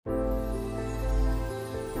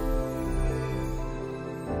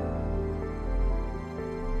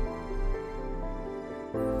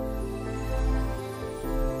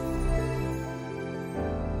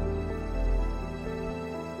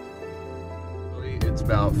It's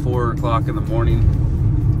about 4 o'clock in the morning,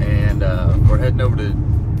 and we're heading over to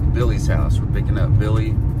Billy's house. We're picking up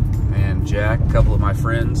Billy and Jack, a couple of my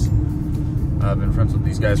friends. I've been friends with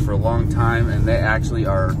these guys for a long time, and they actually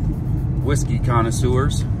are whiskey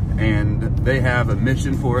connoisseurs, and they have a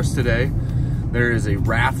mission for us today. There is a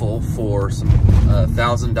raffle for some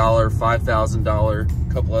 $1,000, $5,000,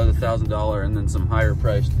 a couple other $1,000, and then some higher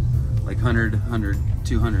priced, like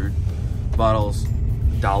 200 bottles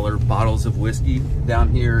of whiskey down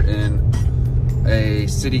here in a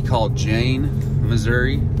city called Jane,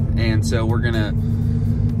 Missouri. And so we're gonna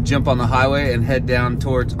jump on the highway and head down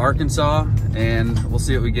towards Arkansas, and we'll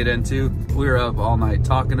see what we get into. We were up all night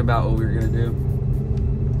talking about what we were gonna do.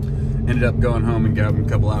 Ended up going home and grabbing a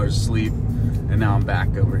couple hours of sleep, and now I'm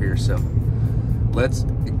back over here. So let's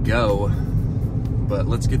go. But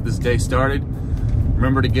let's get this day started.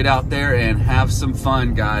 Remember to get out there and have some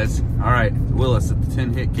fun, guys. All right, Willis at the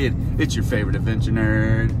 10 Hit Kid. It's your favorite adventure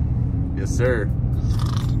nerd. Yes, sir.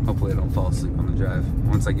 Hopefully I don't fall asleep on the drive.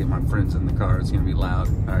 Once I get my friends in the car, it's gonna be loud.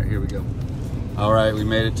 All right, here we go. All right, we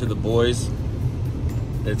made it to the boys.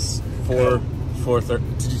 It's 4:30.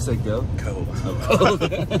 Did you say go? Cold. Oh, cold.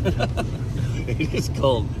 It is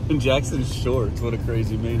cold. And Jackson's shorts. What a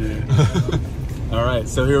crazy maniac. All right,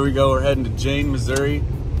 so here we go. We're heading to Jane, Missouri,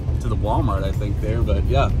 to the Walmart, I think, there. But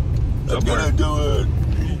yeah, I'm gonna do it.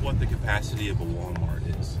 What the capacity of a Walmart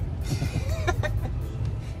is.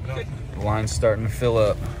 the line's starting to fill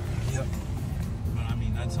up. Yep. But I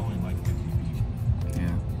mean, that's only like 50 feet.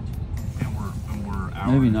 Yeah. And we're out.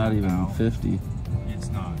 Maybe not even out. 50. It's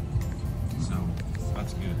not. So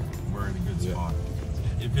that's good. We're in a good spot.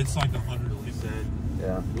 If it's like 100, like we said,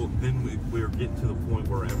 yeah. Well, then we're getting to the point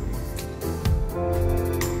where everyone.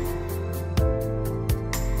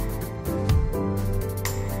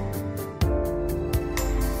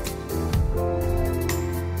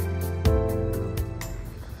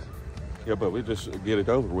 Yeah, but we just get it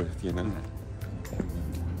over with, you know.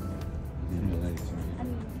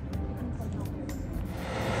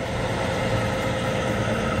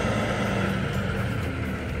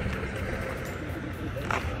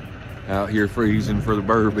 Out here freezing for the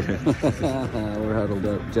bourbon. We're huddled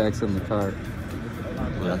up. Jack's in the car.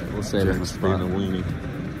 Yeah, we'll say it in the spot. Being a weenie.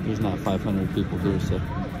 There's not 500 people here, so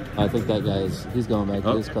I think that guy's, he's going back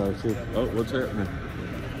to his car too. Oh, what's happening?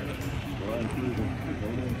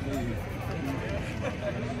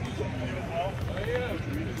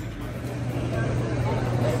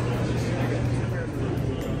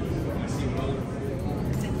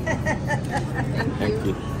 Thank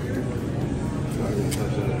you.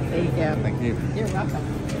 There you go. Thank you. You're welcome.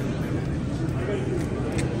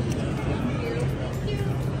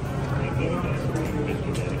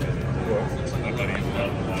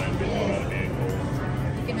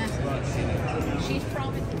 She's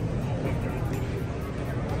promised.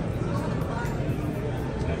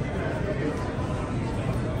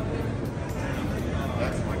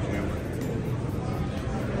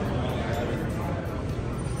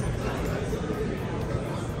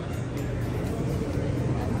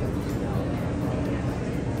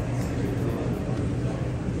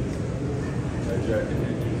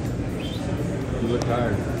 You look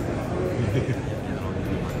tired.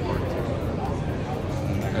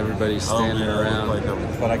 Everybody's standing around.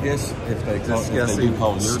 But I guess if they discussing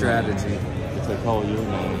call your strategy. name, if they call your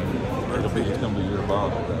name, it's going to be your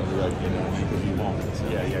bottle. Like, you know, because you want it.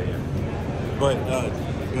 Yeah. But I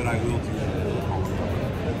will do that.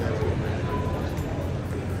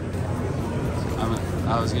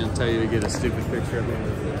 I was going to tell you to get a stupid picture of me.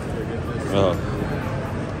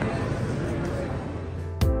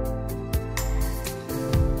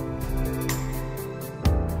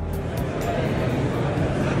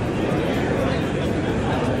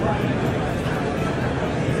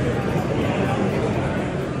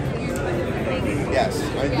 Yes.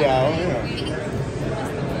 Yeah.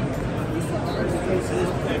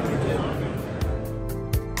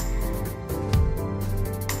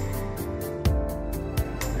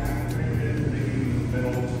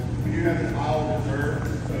 We do have an aisle reserved,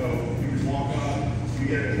 so you can walk up, you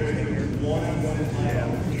get a choice of your one and one is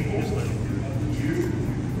you,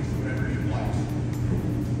 whatever you like.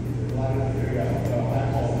 A lot of them figure out, well, that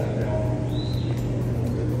calls that down.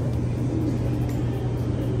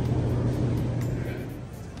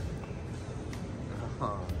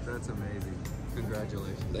 Oh, that's amazing.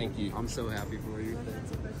 Congratulations. Thank you. I'm so happy for you.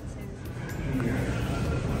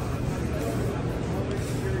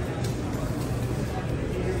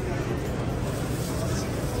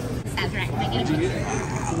 That's right. Did you get it?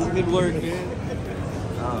 Good work, man.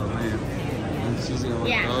 Oh, man. And she's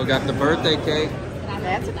gonna got the birthday cake.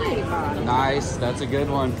 That's a pretty bottle. Nice. That's a good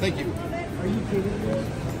one. Thank you. Are you kidding me?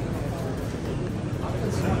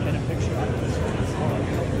 Get a picture of this one.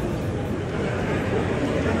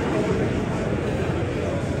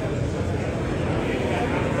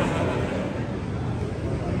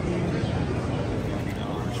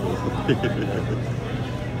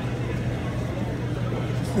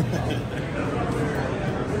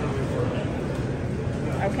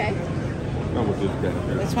 Okay. Oh, with this guy.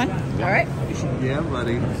 This one? All right. Yeah,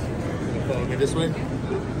 buddy. Follow me this way.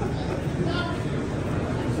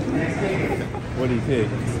 What do you think?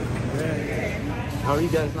 How are you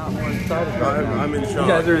guys not more excited about it? I'm in shock. You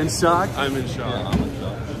guys are in shock? I'm in shock. Yeah. I'm in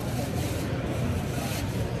shock.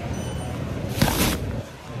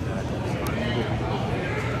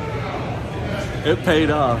 It paid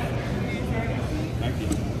off. Have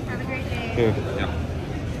a great day. Yeah.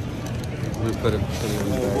 We put it in the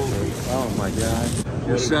back there. Oh my god.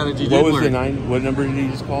 What strategy did What was work? the 9? What number did he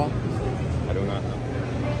just call? I do not know.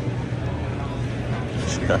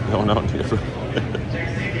 I don't know.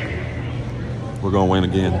 We're going to win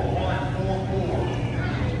again.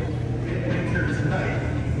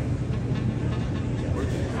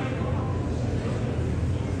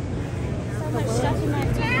 So much stuff in my I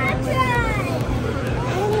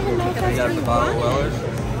don't even know if that's You got the bottle of Wellers?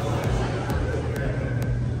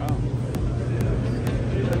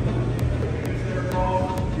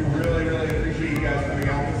 We really, really appreciate you guys coming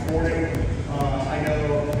out this morning. I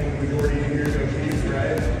know the majority of you here go Chiefs,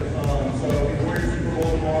 right? So enjoy your Super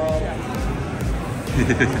Bowl tomorrow.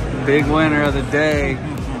 Big winner of the day.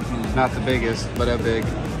 Not the biggest, but a big.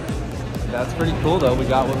 That's pretty cool though. We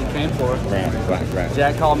got what we came for. Right.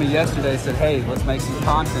 Jack called me yesterday, said, hey, let's make some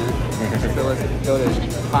content. So let's go to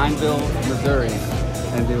Pineville, Missouri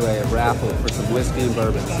and do a raffle for some whiskey and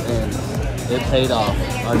bourbons. And it paid off.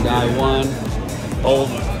 Our guy won. Old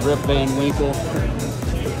Rip Van Winkle.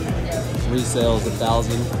 Resales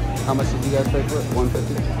 $1,000. How much did you guys pay for it?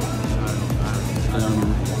 $150? I don't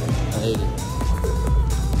remember. I hate it.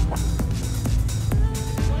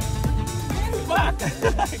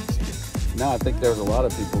 No, I think there was a lot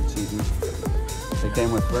of people cheating. They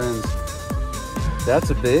came with friends. That's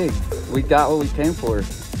a big. We got what we came for.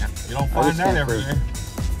 You don't find that every day.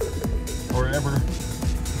 Or ever.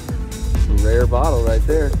 Rare bottle right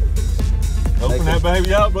there. Open that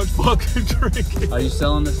baby up, let's fucking drink it. Are you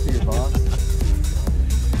selling this to your boss? You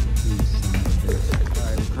son of a bitch. All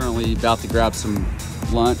right, we're currently about to grab some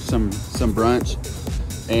lunch, some brunch,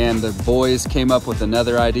 and the boys came up with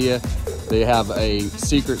another idea. They have a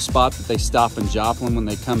secret spot that they stop in Joplin when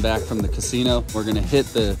they come back from the casino. We're gonna hit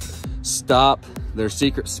the stop, their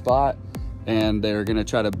secret spot, and they're gonna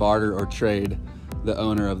try to barter or trade the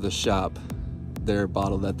owner of the shop their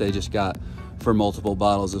bottle that they just got for multiple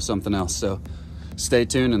bottles of something else. So stay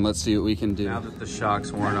tuned and let's see what we can do. Now that the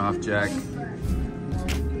shock's worn off, Jack,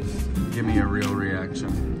 give me a real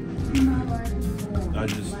reaction.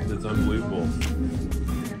 It's unbelievable.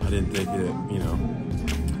 I didn't think it, you know.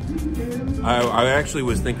 I actually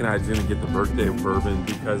was thinking I was going to get the birthday bourbon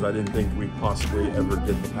because I didn't think we'd possibly ever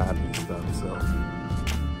get the Pappy stuff, so.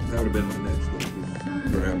 That would have been my next one to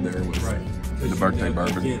grab there was The birthday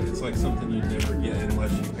bourbon. It's like something you never get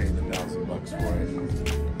unless you pay the $1,000 for it.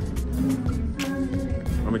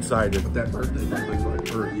 I'm excited. But that birthday bourbon's like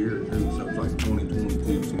per year too, so it's like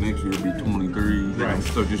 2022. So next year will be 23. You know,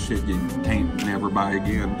 so just shit you can't never buy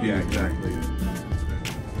again. Yeah, exactly.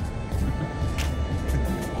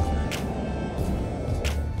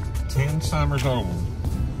 10 summers old.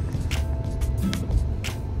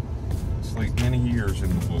 It's like many years in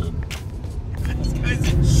the wood. This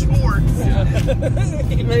guy's in shorts. Yeah.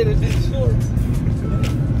 He made it in shorts.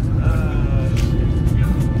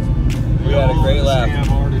 We had a great laugh. Scam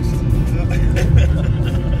artist.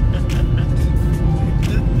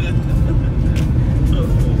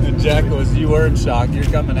 And Jack you were in shock. You're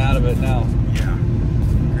coming out of it now. Yeah.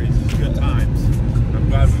 Crazy. Good times. I'm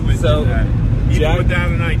glad we went So, through that. Even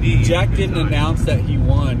without an ID. Jack didn't announce that he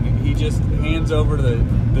won. He just hands over the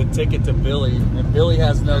ticket to Billy, and Billy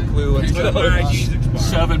has no clue what's going on.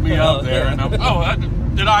 Shoving me up there, and I'm,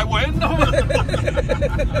 did I win?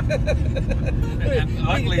 And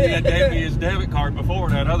luckily he had gave me his debit card before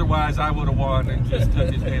that, otherwise I would have won and just took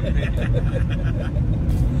his damn ticket.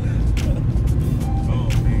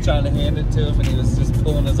 Trying to hand it to him, and he was just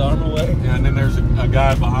pulling his arm away. And then there's a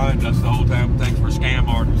guy behind us the whole time. Thanks for scam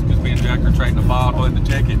artists, because me and Jack are trading the bottle and the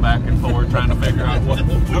ticket back and forth, trying to figure out what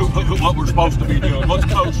we're supposed to be doing. What's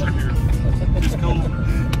kosher here? It's cool.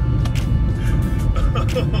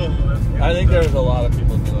 I think there was a lot of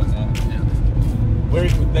people doing that. Yeah.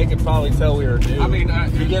 They could probably tell we were new. I mean,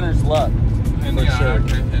 beginner's luck, and for sure.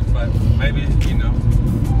 But maybe,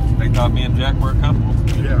 they thought me and Jack were a couple.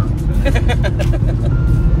 Yeah.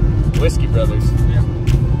 Whiskey Brothers. Yeah.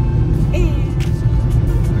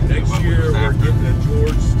 Next year we're getting a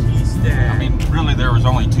George T. Stagg. I mean, really, there was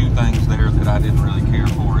only 2 things there that I didn't really care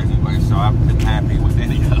for anyway, so I've been happy with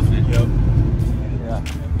any of it. Yep. Yeah.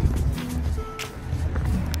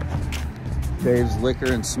 Dave's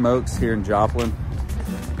Liquor and Smokes here in Joplin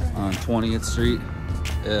on 20th Street.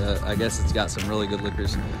 I guess it's got some really good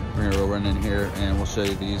liquors. We're gonna run in here and we'll show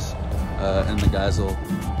you these, and the guys will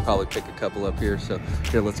probably pick a couple up here. So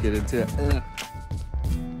here, let's get into it.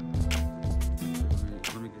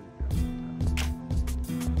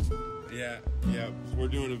 Yeah, we're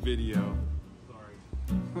doing a video. Sorry.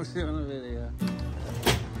 We're doing a video.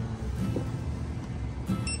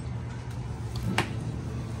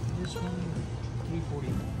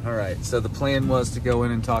 All right, so the plan was to go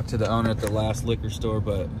in and talk to the owner at the last liquor store,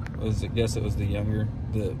 but I guess it was the younger,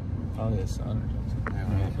 probably his son.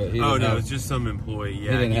 But Oh no, it's just some employee.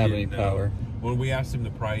 Yeah, he didn't have any power. When we asked him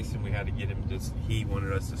the price and we had to get him, he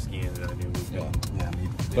wanted us to scan it. I knew we could. Yeah,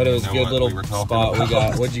 But it was a good little we spot. We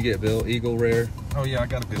got, what'd you get, Bill? Eagle Rare? Oh yeah, I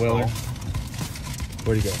got a good Weller? ball.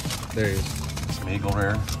 Where'd he go? There he is. Some Eagle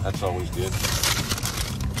Rare. That's always good.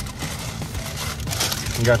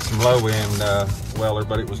 We got some low end Weller,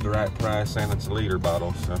 but it was the right price and it's a liter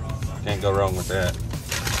bottle, so can't go wrong with that.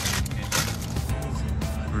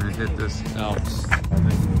 We're gonna hit this Alps.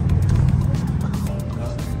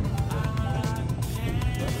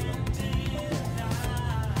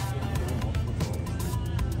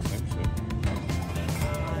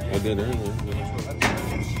 I did earlier.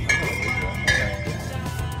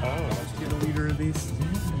 Oh, let's get a liter of these.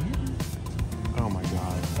 Oh my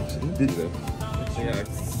god.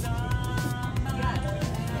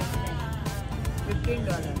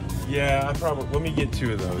 Yeah, I probably. Let me get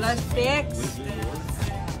 2 of those. Plus six.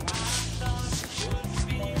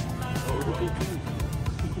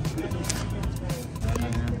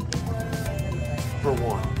 For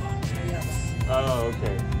 1. Oh,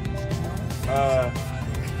 okay.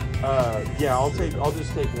 Yeah, I'll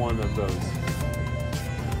just take 1 of those.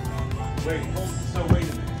 Wait a minute.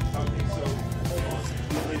 Okay, so hold on.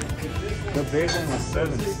 The big one was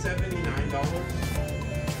 $79.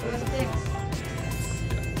 Plus six.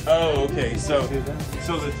 Oh, okay. So the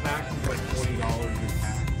tax is like $20 in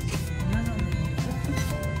tax.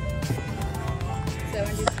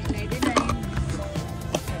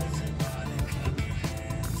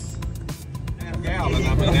 17.99. Gallon,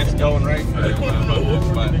 I mean, that's going right through.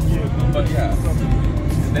 But yeah.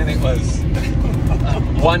 And then it was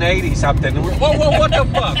 180 something. Whoa, what the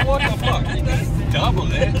fuck? What the fuck? You guys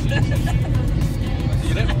double it.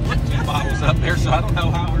 You didn't put 2 bottles up there, so I don't know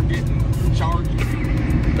how we're getting charged.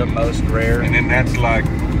 the most rare. And then that's like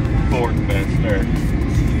 4th best there.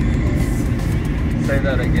 Say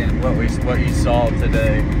that again. What you saw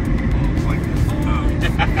today. It's like,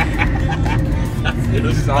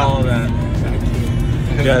 Just all of that.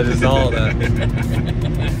 Yeah, just all of that.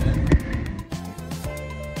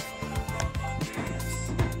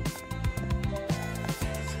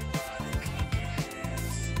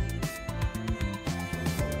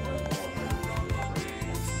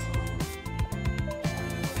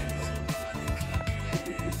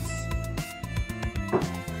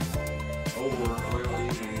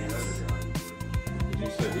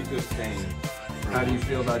 How do you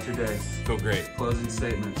feel about your day? Feel great. Closing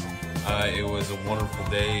statements. It was a wonderful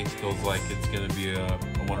day. Feels like it's going to be a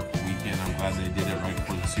wonderful weekend. I'm glad they did it right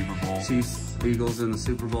before the Super Bowl. Chiefs, Eagles in the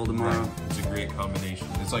Super Bowl tomorrow. It's a great combination.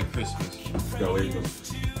 It's like Christmas. Go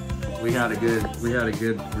Eagles. We had a good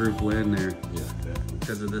group win there. Yeah.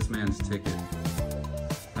 Because of this man's ticket.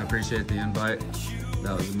 I appreciate the invite.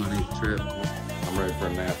 That was a money trip. I'm ready for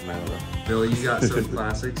a nap now though. Billy, you got some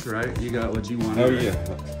classics, right? You got what you wanted. Oh right?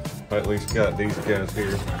 yeah. I at least got these guys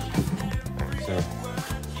here. So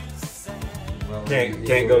Well,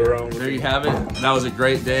 can't go wrong with there you have it. That was a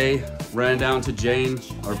great day. Ran down to Jane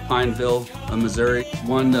or Pineville, Missouri.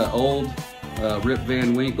 Won the old Rip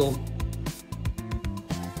Van Winkle.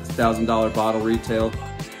 $1,000 bottle retail.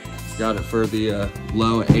 Got it for the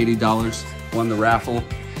low at $80. Won the raffle.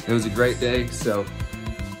 It was a great day. So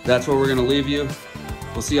that's where we're gonna leave you.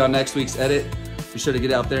 We'll see you on next week's edit. Be sure to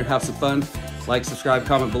get out there, have some fun. Like, subscribe,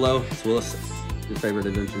 comment below. It's Willis, your favorite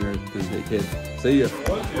adventure nerd, Pineville kid. See ya.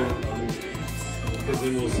 Because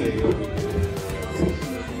then we'll say,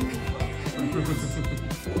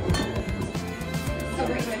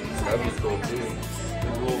 That'd be cool too. the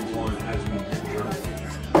gold one has been drunk.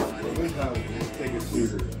 Take a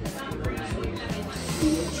scooter.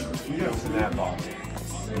 You have some that bottle.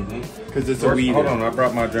 Because it's a weed. Hold on, I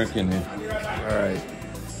brought my drink in here. All right.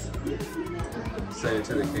 Say it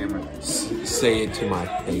to the camera. Say it to my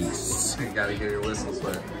face. You gotta get your whistle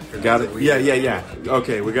sweat. Got it? Yeah.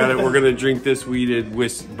 Okay, we got it. We're gonna drink this weeded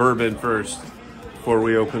bourbon first before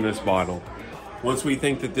we open this bottle. Once we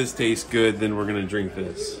think that this tastes good, then we're gonna drink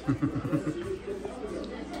this.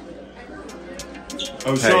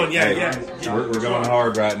 Oh, Sean, yeah. We're going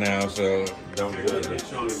hard right now, so don't do it.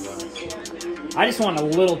 I just want a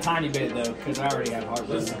little tiny bit though, because I already have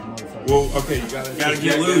heartburn. Well, okay, you gotta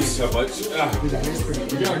get loose. So much.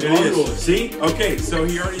 It is. See? Okay, so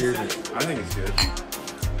he already said it. I think it's good.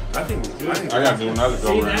 I think it's good. I gotta do another go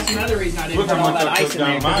See, around. that's another reason I didn't put all that ice in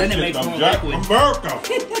there, because then it makes more liquid. America.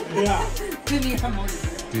 Yeah. Then you have more.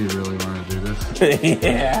 Do you really want to do this?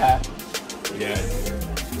 Yeah.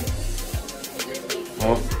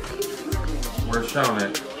 Well, we're showing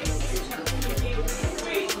it.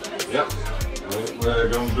 Yep. We're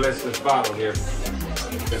gonna bless this bottle here.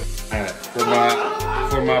 For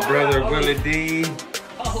my brother Willie D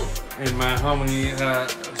and my homie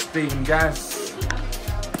Stephen Gass.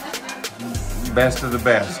 Best of the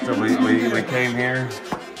best. So we came here.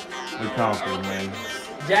 We conquered, man.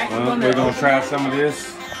 Jack, We're gonna try some of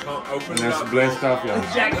this. And that's blessed off y'all.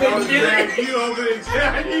 Jack couldn't do it. You open it.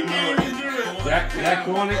 Jack, you can't even do it. Jack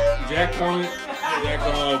want it. Jack want it. Jack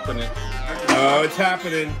gonna open it. Oh, it's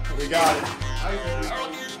happening. We got it.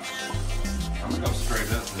 I'm gonna go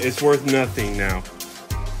straight up. It's worth nothing now.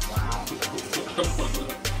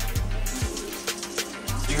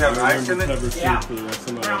 You have ice in it? Yeah.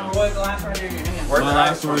 Crown Royal glass right here in your hand. Where's the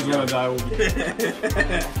ice? Where's gonna die will be.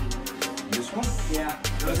 This one? Yeah.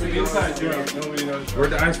 That's the inside joke. Nobody knows.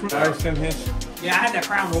 Where'd the ice in his? Yeah, I had the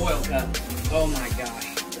Crown Royal cup. Oh my gosh.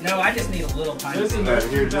 No, I just need a little tiny bit.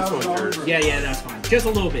 Here, this one's yours. Yeah, that's fine. Just a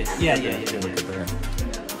little bit. Yeah.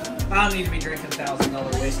 I don't need to be drinking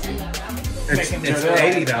 $1,000 whiskey. It's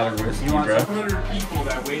 $80 whiskey, You want bro. 100 people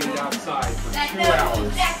that waited outside for 2 That knows hours.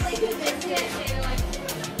 exactly who this is.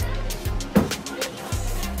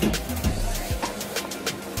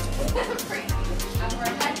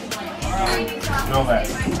 Know that.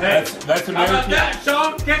 That's American.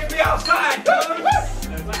 Sean? Catch me outside. That's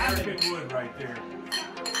American wood right there.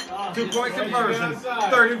 2-point conversion.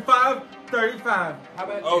 35. How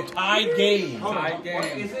about Oh, tied game. Tied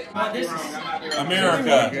game.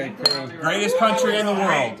 America, greatest country in the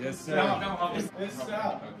world.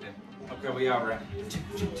 Okay, we all right.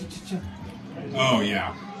 Oh,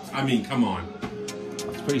 yeah. I mean, come on.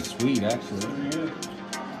 It's pretty sweet, actually.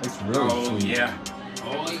 It's really sweet. Yeah.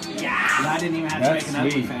 And I didn't even have to make an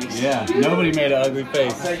ugly face. Yeah, nobody made an ugly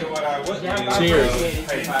face. Tell you what I would do. Cheers.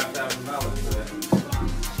 Pay $5,000 for that.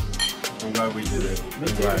 I'm glad we did it.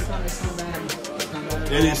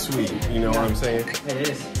 It is sweet. You know what I'm saying? It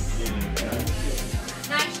is.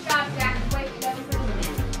 Nice job, Jack. Wait,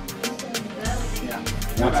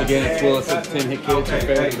 Once again, it's Willis at 10 Hit Kids, your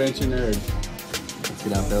favorite adventure nerd. Let's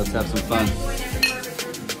get out there, let's have some fun.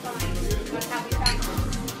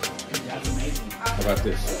 How about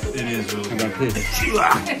this? It is really How good. about this?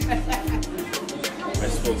 I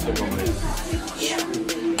spilled some on it.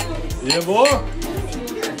 Yeah, boy.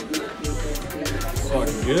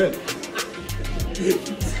 Fucking good.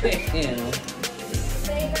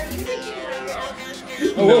 A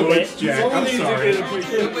little bit. It's Jack. I'm sorry.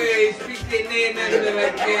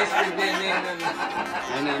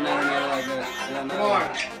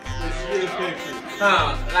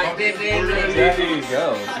 Like this. There you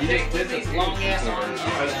go. You just did These long ass arms.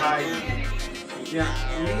 Yeah,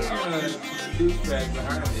 you need a douchebag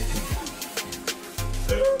behind it.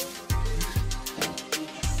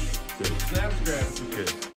 Snapchat. Good.